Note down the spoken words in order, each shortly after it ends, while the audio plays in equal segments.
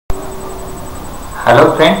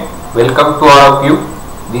Hello friend, welcome to all of you.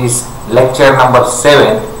 This lecture number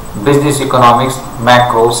 7, Business Economics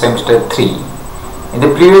Macro Semester 3. In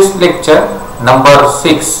the previous lecture number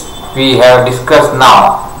 6, we have discussed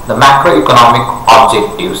now the macroeconomic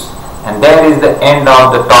objectives, and that is the end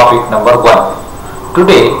of the topic number 1.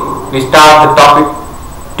 Today we start the topic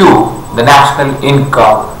 2, the national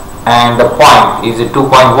income, and the point is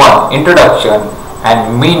 2.1, introduction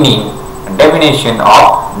and meaning and definition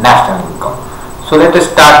of national income. So let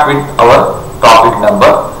us start with our topic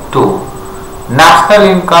number 2. National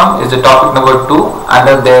income is the topic number 2.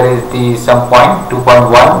 Under there is the some point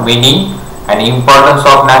 2.1, meaning and importance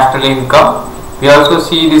of national income. We also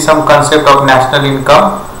see the some concept of national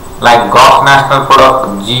income like gross national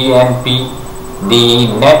product GNP,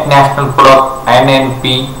 the net national product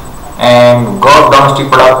NNP, and gross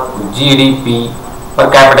domestic product GDP,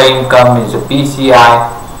 per capita income is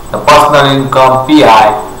PCI, the personal income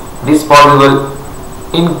PI, disposable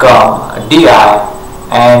income DI,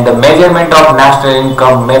 and the measurement of national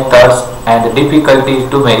income methods and the difficulties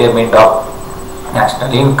to measurement of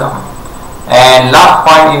national income. And last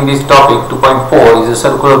point in this topic 2.4 is the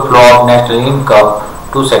circular flow of national income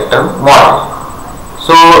to sector model.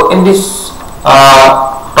 So in this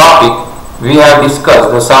topic we have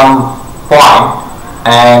discussed the some point,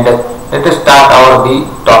 and let us start our the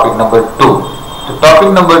topic number 2. The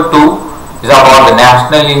topic number 2 is about the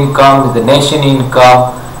national income, the nation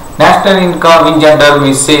income. National income in general,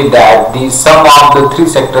 we say that the sum of the three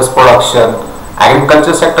sectors production: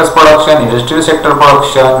 agriculture sector's production, industrial sector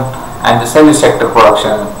production, and the service sector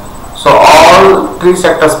production. So all three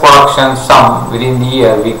sectors production sum within the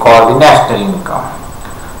year we call the national income.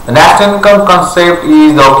 The national income concept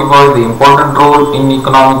is occupies the important role in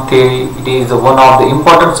economic theory. It is one of the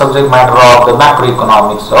important subject matter of the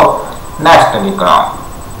macroeconomics of national income.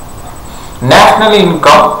 National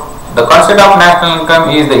income, the concept of national income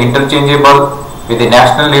is the interchangeable with the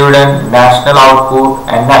national dividend, national output,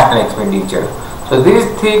 and national expenditure. So these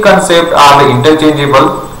three concepts are the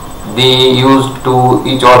interchangeable. They used to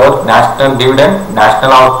each other: national dividend, national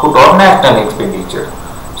output, or national expenditure.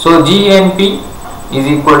 So GNP is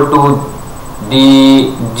equal to the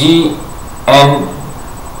GNI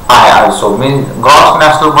also, means gross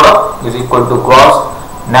national product is equal to gross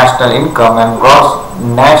national income and gross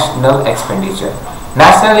national expenditure.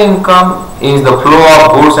 National income is the flow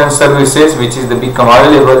of goods and services which is become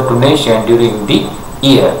available to nation during the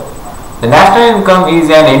year. The national income is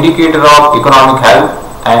an indicator of economic health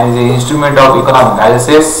and is an instrument of economic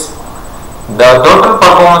analysis. The total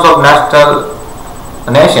performance of national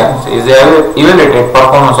nations is the evaluated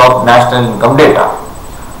performance of national income data.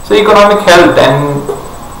 So economic health and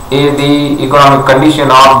is the economic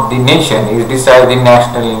condition of the nation is decided in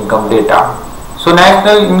national income data. So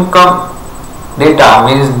national income data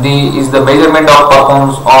means is the measurement of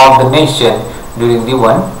performance of the nation during the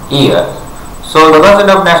 1 year. So the concept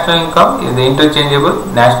of national income is the interchangeable: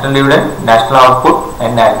 national dividend, national output,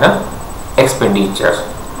 and national expenditures.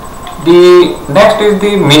 The next is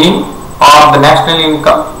the meaning of the national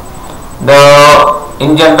income.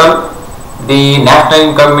 In general, the national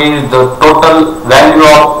income means the total value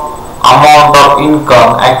of amount of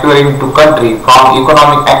income accruing to country from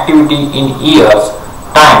economic activity in years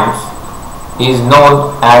times is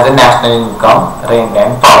known as a national income, rent,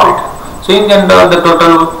 and profit. So in general, the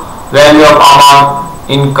total value of amount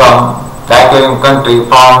income accruing country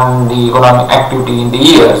from the economic activity in the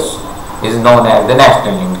years is known as the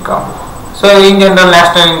national income. So in general,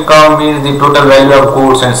 national income means the total value of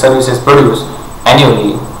goods and services produced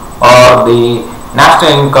annually, or the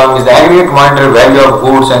national income is the aggregate monetary value of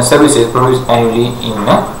goods and services produced annually in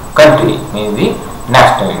a country, means the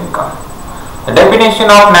national income. The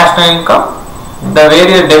definition of national income, the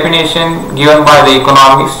various definition given by the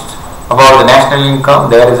economists about the national income.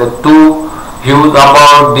 There is two views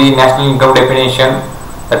about the national income definition: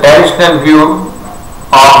 the traditional view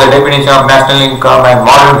of the definition of national income and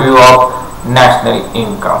modern view of national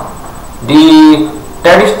income. The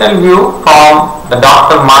traditional view from the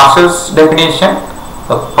Dr. Marshall's definition,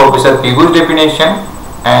 the Professor Pigu's definition,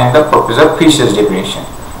 and the Professor Fisher's definition.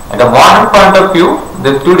 And the modern point of view,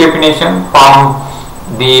 the two definitions from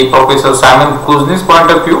the Professor Simon Kuznets' point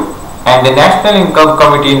of view, and the National Income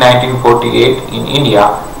Committee in 1948 in India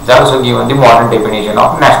is also given the modern definition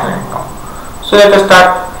of national income. So let us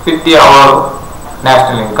start with our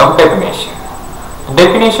national income definition. The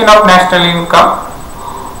definition of national income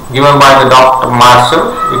given by the Dr.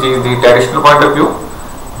 Marshall, which is the traditional point of view: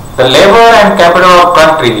 the labor and capital of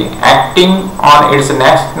country acting on its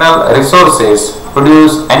national resources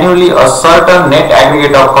produce annually a certain net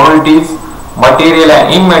aggregate of commodities, material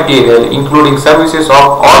and immaterial, including services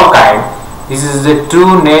of all kinds, This is the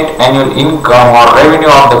true net annual income or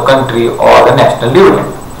revenue of the country or the national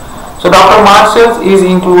dividend. So Dr. Marshall is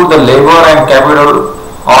include the labor and capital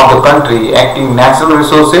of the country acting natural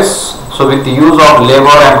resources. So with the use of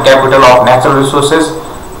labor and capital of natural resources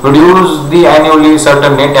produce the annually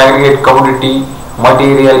certain net aggregate commodity,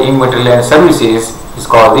 material, immaterial and services is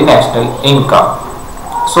called the national income.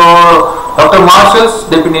 So Dr.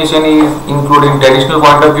 Marshall's definition is including traditional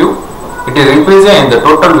point of view. It is represent the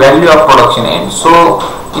total value of production end. So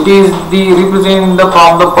it is the represent the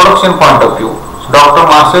from the production point of view. So Dr.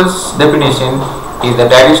 Marshall's definition is the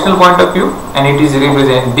traditional point of view and it is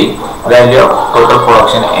represent the value of total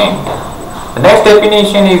production end. The next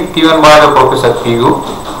definition is given by the Professor Pigu.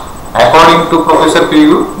 According to Professor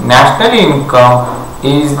Pigu, national income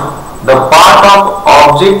is the part of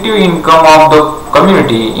objective income of the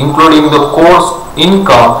community including the coarse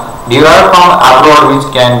income derived from abroad which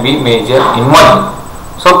can be measured in money.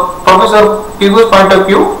 So Professor Pigu's point of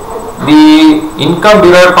view, the income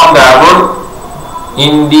derived from the abroad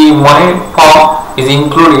in the money form is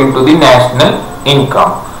included into the national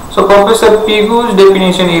income. So Professor Pigu's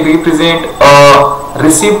definition is represent a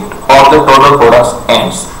receipt of the total products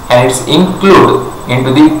ends and it's included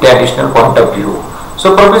into the traditional point of view.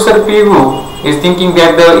 So Professor Pigu is thinking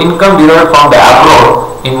that the income derived from the abroad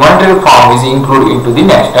in monetary form is included into the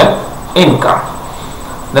national income.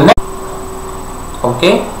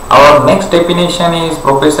 Our next definition is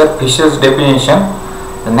Professor Fisher's definition.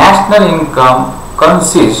 The national income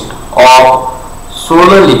consists of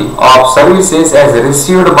solely of services as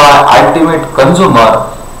received by ultimate consumer,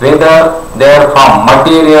 whether they are from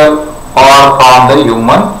material or from the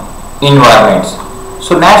human environments.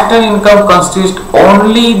 So national income consists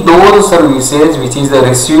only those services which is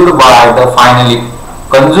received by the final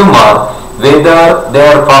consumer, whether they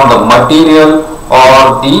are from the material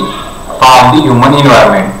or from the human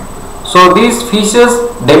environment. So this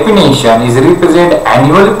Fisher's definition is represent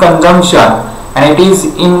annual consumption and it is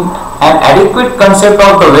in an adequate concept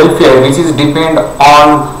of the welfare which is depend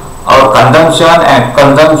on our consumption and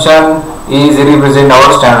consumption is represent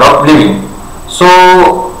our standard of living.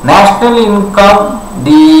 So national income,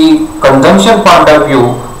 the consumption point of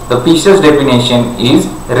view, the Fisher's definition is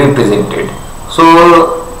represented.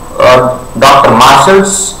 So Dr.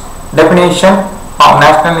 Marshall's definition of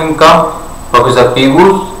national income, Professor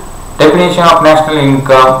Pigu's definition of national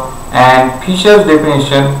income and Fisher's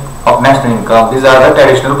definition of national income, these are the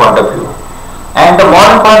traditional point of view. And the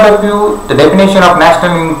modern point of view, the definition of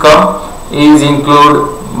national income is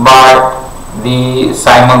included by the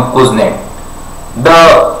Simon Kuznets.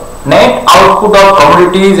 The net output of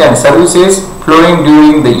commodities and services flowing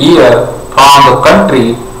during the year from the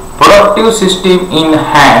country productive system in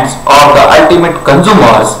hands of the ultimate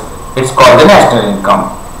consumers, it's called the national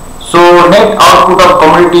income. So net output of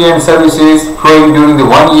commodity and services flowing during the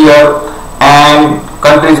 1 year and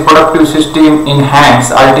country's productive system in hands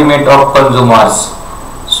ultimate of consumers.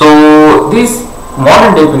 So this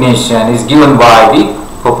modern definition is given by the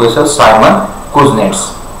Professor Simon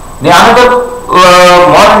Kuznets. The another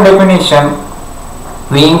modern definition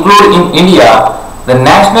we include in India, the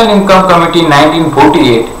National Income Committee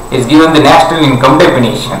 1948 is given the national income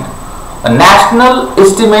definition. A national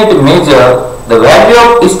estimate measure the value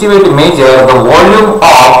of estimate measure the volume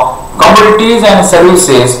of commodities and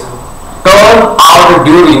services turned out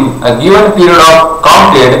during a given period of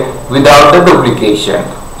counted without the duplication.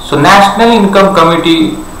 So National Income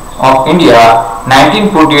Committee of India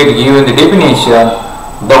 1948 given the definition,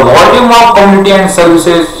 the volume of commodity and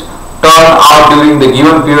services turned out during the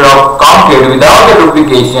given period of counted without the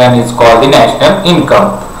duplication is called the national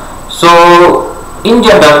income. So in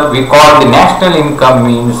general we call the national income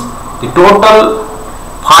means the total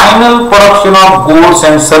final production of goods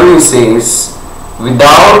and services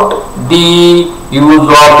without the use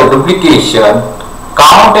of the duplication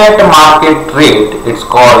count at market rate, it's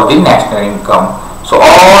called the national income. So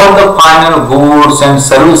all the final goods and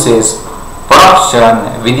services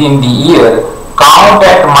production within the year count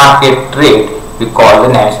at market rate we call the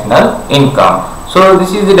national income. So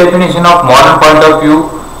this is the definition of modern point of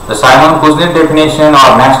view. The Simon Kuznets definition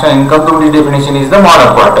or national income committee definition is the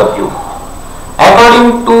modern point of view.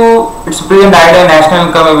 According to its present idea,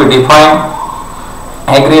 national income will be defined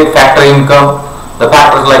aggregate factor income. The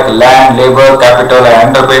factors like land, labor, capital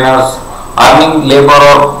and entrepreneurs earning labor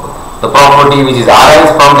or the property which is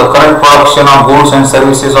arise from the current production of goods and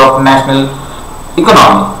services of national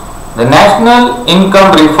economy. The national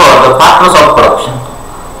income refers the factors of production,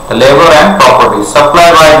 the labor and property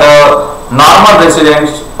supplied by the normal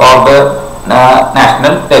residents of the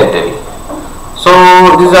national territory. So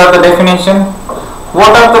these are the definition.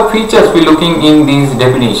 What are the features we looking in these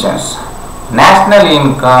definitions? National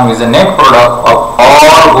income is the net product of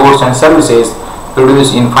all goods and services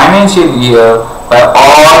produced in financial year by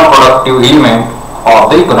all productive elements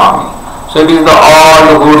of the economy. So it is all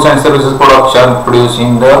the goods and services production produced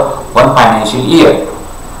in the one financial year.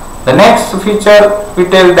 The next feature, we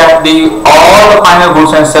tell that all the final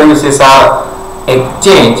goods and services are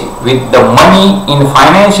exchanged with the money in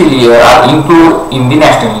financial year are included in the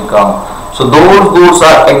national income. So those goods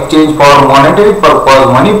are exchanged for monetary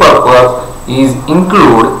purpose, money purpose is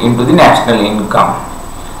included into the national income.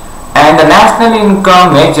 And the national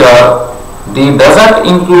income measure doesn't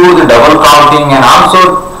include the double counting and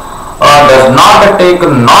also does not take a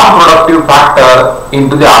non-productive factor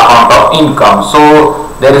into the account of income. So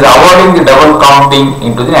there is avoiding the double counting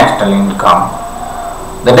into the national income.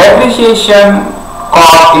 The depreciation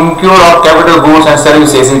cost incurred of capital goods and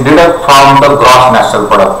services is deducted from the gross national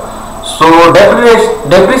product. So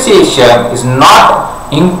depreciation is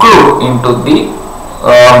not included into the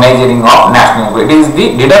measuring of national income. It is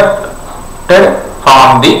deducted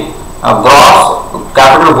from the gross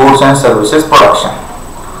capital goods and services production.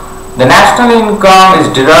 The national income is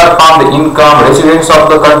derived from the income residents of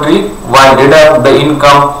the country while deduct the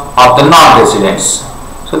income of the non-residents.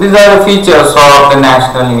 So these are the features of the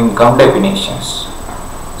national income definitions.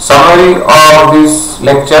 Summary of this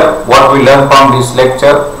lecture, what we learned from this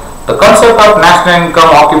lecture. The concept of national income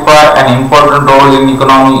occupies an important role in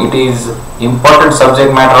economy. It is important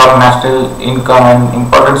subject matter of national income and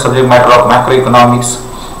important subject matter of macroeconomics.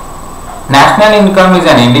 National income is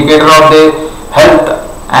an indicator of the health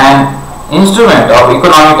and instrument of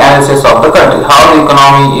economic analysis of the country. How the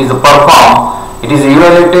economy is performed, it is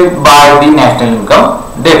evaluated by the national income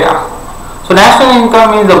data. So national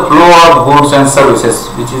income is the flow of goods and services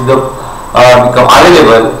which is become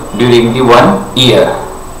available during the 1 year.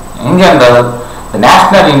 In general, the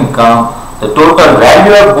national income, the total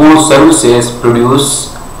value of goods services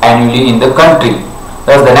produced annually in the country.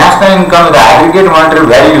 Thus the national income is the aggregate monetary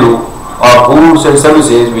value of goods and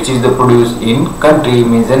services which is the produced in country,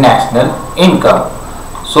 means the national income.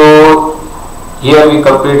 So here we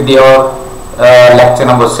complete the lecture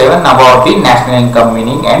number 7 about the national income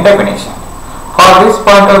meaning and definition. For this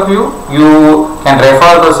point of view, you can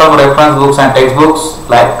refer to some reference books and textbooks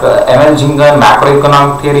like M.L. Jingan,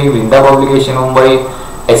 Macroeconomic Theory, Vinda Publication, Mumbai,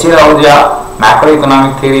 S.A. Rahuja,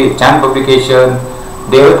 Macroeconomic Theory, Chan Publication,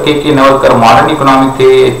 David K.K. Navalkar, Modern Economic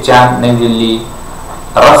Theory, Chan, New Delhi,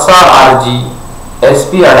 Rasa R.G.,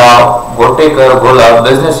 S.P. Adhav, Gotekar, Gola,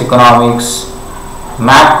 Business Economics,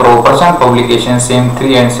 Macro, Prashant Publication,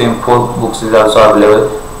 Sem-III and Sem-IV books is also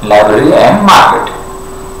available in library and market.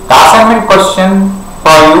 The assignment question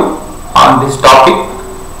for you on this topic: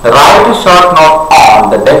 write a short note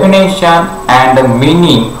on the definition and the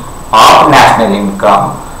meaning of national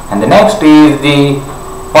income. And the next is the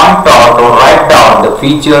point out or write down the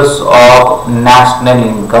features of national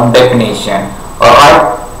income definition, or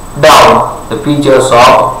write down the features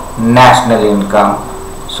of national income.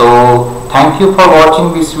 So thank you for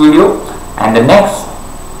watching this video, and the next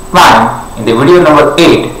time in the video number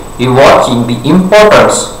 8 you watching the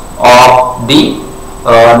importance of the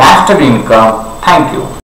national income. Thank you.